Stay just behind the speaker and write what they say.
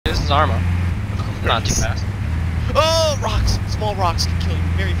his armor. Not too fast. Oh, rocks! Small rocks can kill you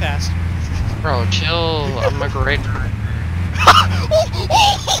very fast. Bro, chill. I'm a great.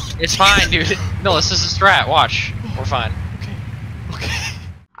 It's fine, dude. No, this is a strat. Watch. We're fine. Okay. Okay.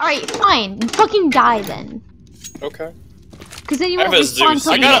 Alright, fine. Fucking die then. Okay. Because then you I won't have a respawn Zeus.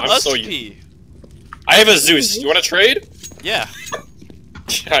 till I you got an I'm so USP. I have a Zeus. You want to trade? Yeah.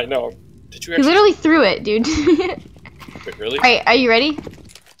 Yeah, I know. Did you He actually? literally threw it, dude. Wait, really? Alright, are you ready?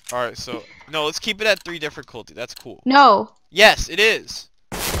 Alright, so no, let's keep it at 3 difficulty. That's cool. No. Yes, it is.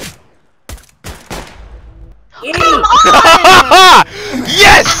 Come on!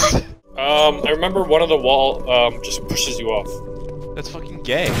 Yes! I remember one of the wall just pushes you off. That's fucking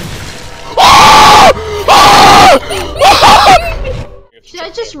gay. Should I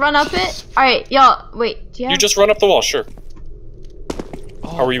just run up it? Alright, y'all, wait, do you have... You just run up the wall, sure.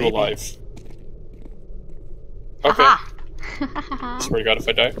 Oh, How are you maybe. alive? Okay. Aha. Swear to God, if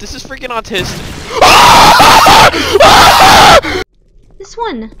I die. This is freaking autistic. This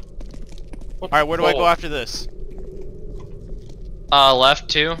one. Alright, where do I go after this? Left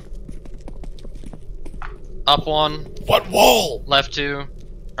 2. Up 1. What wall? Left 2.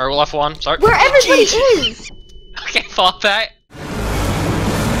 Or left 1. Sorry. Where everybody is! Okay, fall back.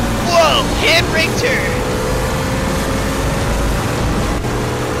 Whoa! Hand raked her!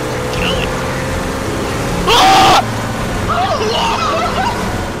 Kill it!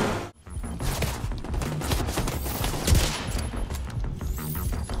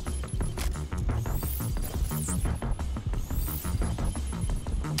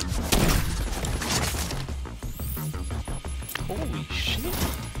 Holy shit.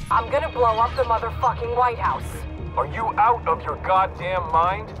 I'm gonna blow up the motherfucking White House. Are you out of your goddamn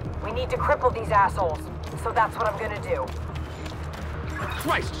mind? We need to cripple these assholes, so that's what I'm gonna do.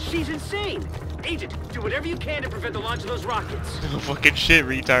 Christ, she's insane! Agent, do whatever you can to prevent the launch of those rockets. Oh, fucking shit,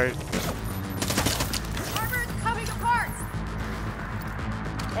 retard. Armor's coming apart!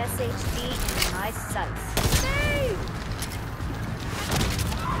 SHD in my sights. Save!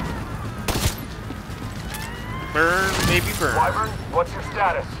 Burn, baby, burn. Wyvern, what's your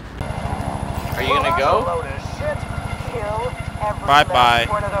status? Are you gonna go? Load of shit. Kill every Bye-bye. last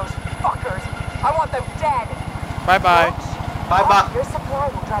one of those fuckers. I want them dead. Bye-bye. Bye-bye. Your supply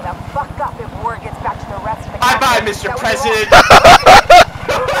will dry the fuck up if word gets back to the rest of the Bye-bye, country. Mr. That we President.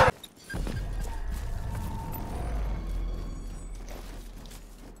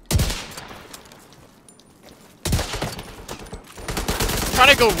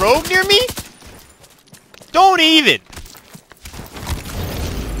 Trying to go rogue near me? Don't even!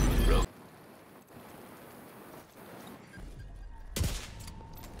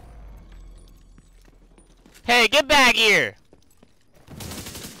 Hey, get back here!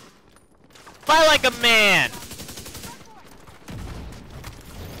 Fight like a man!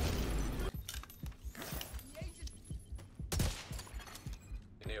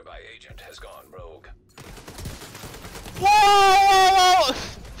 The nearby agent has gone rogue. Whoa, whoa, whoa!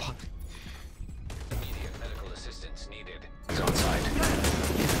 Fuck. Immediate medical assistance needed. It's on site.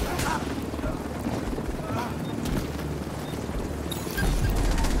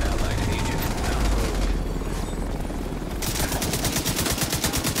 Allied agent now rogue.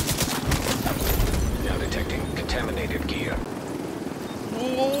 Now detecting contaminated gear. Whoa,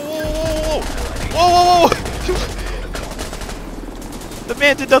 whoa, whoa, whoa, whoa! Whoa, whoa, whoa! The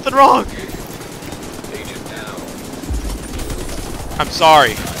man did nothing wrong! Agent down. I'm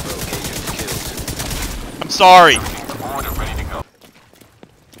sorry. Rogue agent killed. I'm sorry. Order ready to go.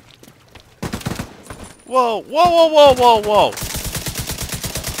 Whoa, whoa, whoa, whoa, whoa, whoa.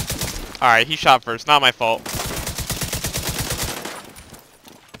 Alright, he shot first. Not my fault.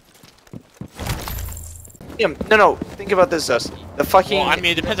 No, think about this, Zus. The fucking... Well, I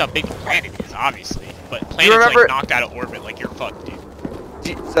mean, it depends how big the planet is, obviously. But planets, remember- like, knocked out of orbit, like, you're fucked, dude.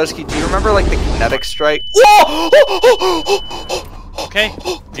 Zusky, do you remember, like, the kinetic strike? Okay.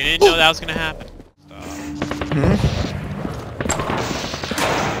 Didn't know that was gonna happen.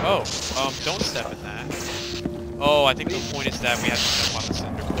 Oh, don't step in that. Oh, I think the point is that we have to step on the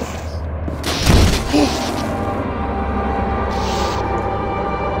cinder blocks.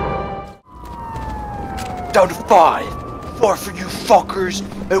 Down to 5. 4 for you fuckers,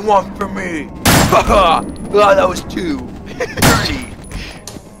 and 1 for me. Haha! Ah, that was 2. 30.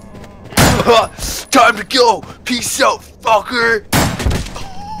 Time to go. Peace out, fucker.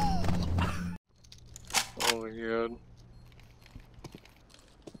 Oh my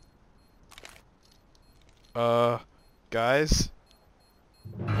God. Guys?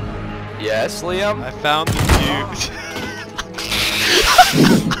 Yes, Liam? I found the dude.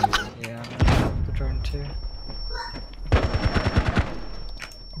 Yeah, the drone too.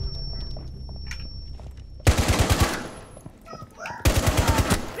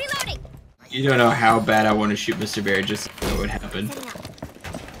 You don't know how bad I want to shoot Mr. Bear just to know what happened.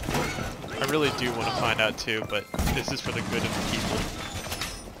 I really do want to find out too, but this is for the good of the people.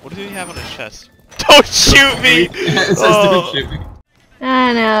 What do you have on his chest? Don't shoot me! It says Oh. don't shoot me.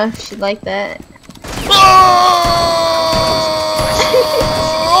 I don't know. She'd like that.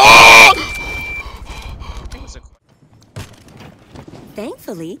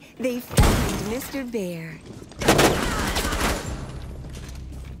 Thankfully, they found Mr. Bear.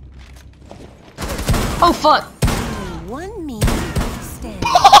 Oh fuck! Only one meat standing.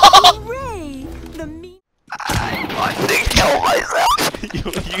 Hooray! The meat. I think kill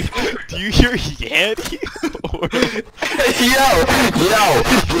myself. Do you hear Yanny? Yo,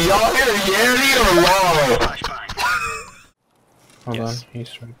 do y'all hear Yanny or Lol? Hold Yes. on,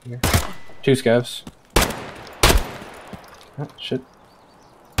 he's right here. 2 scavs. Oh, shit.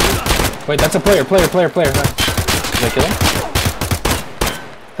 Wait, that's a player. Did I kill him?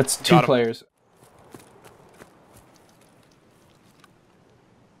 That's 2 Got him. players.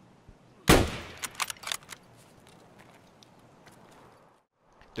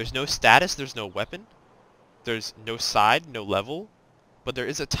 There's no status, there's no weapon, there's no side, no level, but there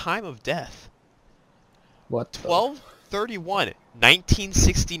is a time of death. What? 12/31,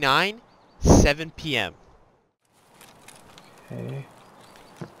 1969, 7 p.m. Okay.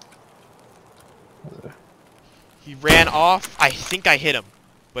 He ran off. I think I hit him,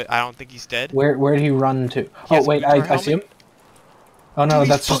 but I don't think he's dead. Where did he run to? He Oh has a wait, guitar I see him. helmet. Oh no, Dude,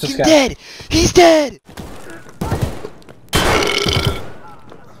 that's he's just a fucking scav. dead. He's dead.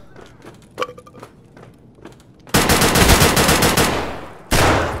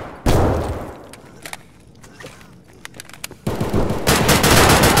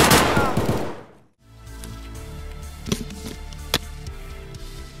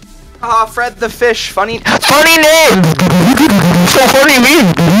 Ah, Fred the fish. Funny name. So funny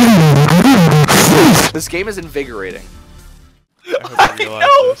name. This game is invigorating. I hope you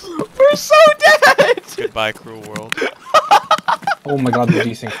realize this. We're so dead. Goodbye, cruel world. Oh my god, the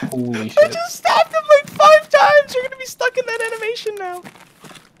desync. Holy I shit. just stabbed him like 5 times. You're gonna be stuck in that animation now.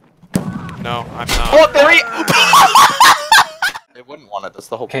 No, I'm not. Oh, there he. They wouldn't want it. That's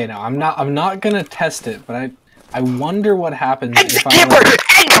the whole. Okay, now I'm not gonna test it, but I wonder what happens if I Camper!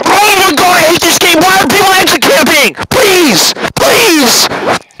 Oh my god, I hate this game! Why are people exit camping? Please! Please!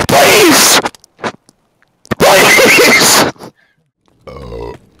 Please! Please!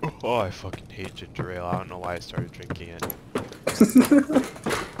 Oh, I fucking hate ginger ale. I don't know why I started drinking it.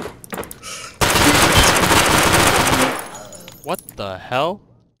 What the hell?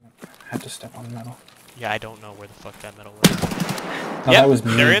 had to step on metal. Yeah, I don't know where the fuck that metal was. Oh, Yep, that was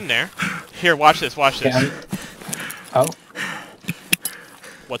me. they're in there. Here, watch this, watch this. Okay, oh.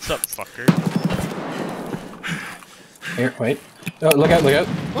 What's up, fucker? Here, wait. Oh, look out, look out.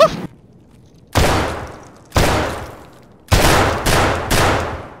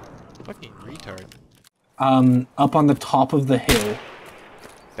 Fucking retard. Up on the top of the hill.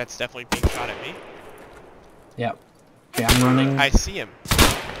 That's definitely being shot at me. Yep. Okay, I'm running. I see him.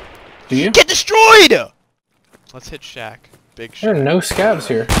 Do you? Get destroyed! Let's hit Shaq. Big There are Shaq. no scabs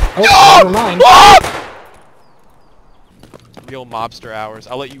here. Oh, never mind. Real mobster hours.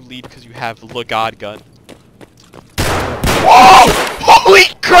 I'll let you lead because you have the God gun. Whoa! Holy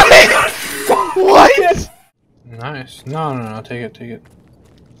crap! What? Nice. No, no, no. Take it, take it.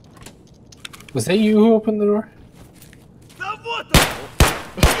 Was that you who opened the door?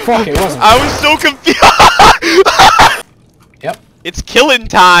 Fuck, it wasn't. I was so confused! Yep. It's killing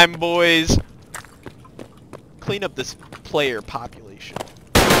time, boys! Clean up this player population.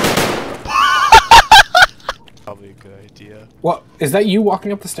 Probably a good idea. What? Is that you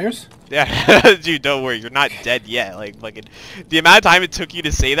walking up the stairs? Yeah, dude, don't worry, you're not dead yet. Like, fucking, the amount of time it took you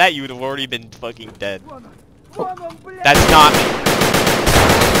to say that, you would have already been fucking dead. That's not me.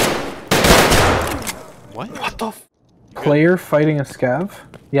 What? What the f- Player fighting a scav?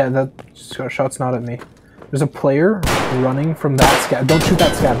 Yeah, that shot's not at me. There's a player running from that scav. Don't shoot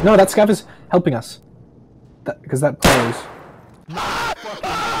that scav. No, that scav is helping us. Because that player is...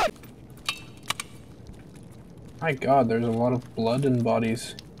 My god, there's a lot of blood and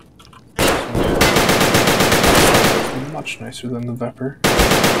bodies. Much nicer than the Vepr.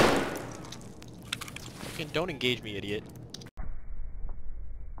 Fucking don't engage me, idiot.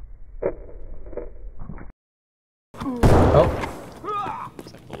 Oh.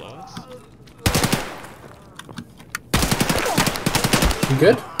 Is that below us? You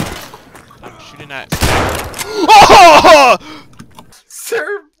good? I'm shooting at... Oh!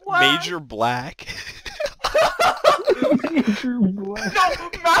 Sir Black! Major Black. Major Black. No,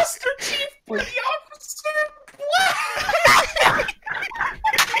 Master Chief Petty Officer Black!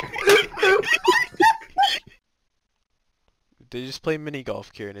 They just play mini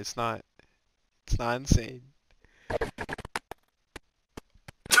golf, Kieran. It's not insane.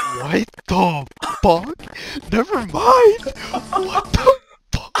 What the fuck? Never mind. What the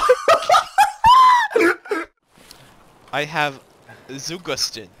fuck? I have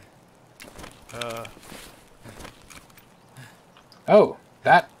Zugustin. Oh,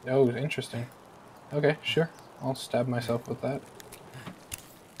 that. Oh, interesting. Okay, sure. I'll stab myself with that.